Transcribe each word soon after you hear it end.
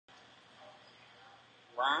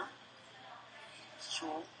1, 2,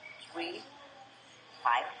 3,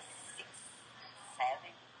 5, 6, 7,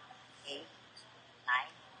 8, 9,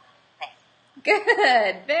 10.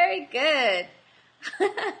 Good. Very good.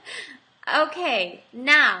 Okay,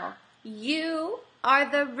 now you are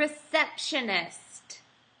the receptionist.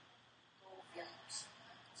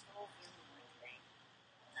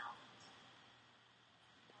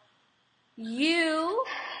 You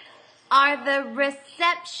are the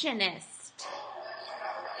receptionist.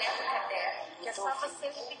 É só você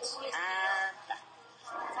repetir. Ah, tá.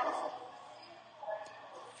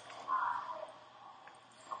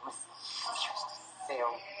 Nossa, Deus do céu.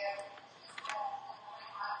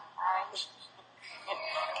 Ai.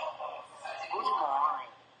 Good morning.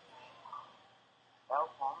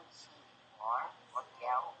 Welcome to our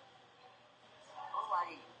hotel. How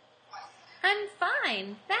are you? I'm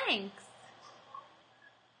fine, thanks.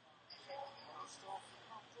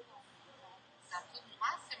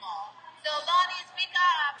 So Lonnie, speak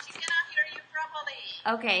up. She cannot hear you properly.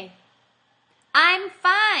 Okay. I'm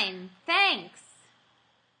fine, thanks.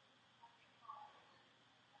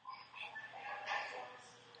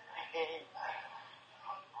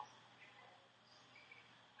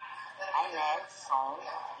 I need some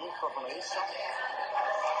information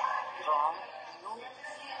from you.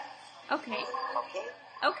 Okay, Okay?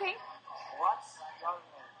 okay. What's your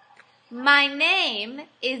name? My name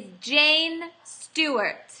is Jane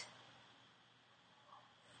Stewart.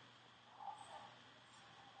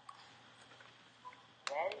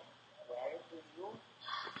 Where do you?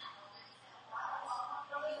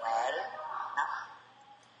 Where? No.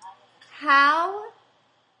 How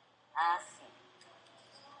Assim.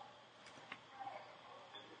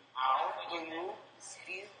 How do you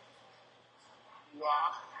spell your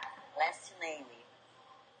last name?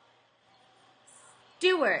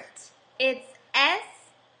 Stewart. It's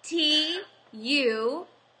Stuart.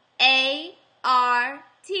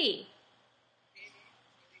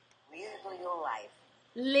 Where do you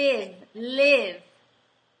live? Live.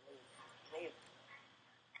 Live.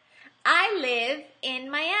 I live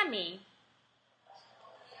in Miami.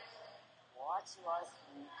 What's your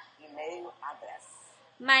email address?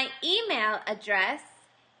 My email address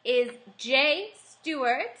is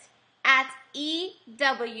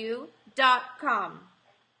jstewart@ew.com.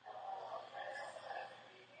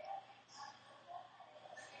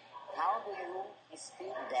 How do you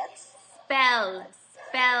spell that?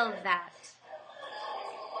 Spell that.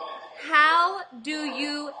 How do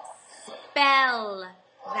you spell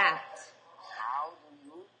that? How do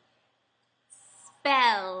you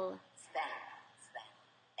Spell. spell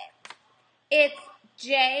that? It's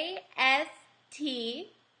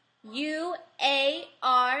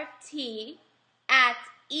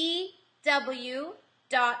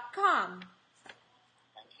jstewart@ew.com.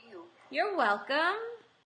 Thank you. You're welcome.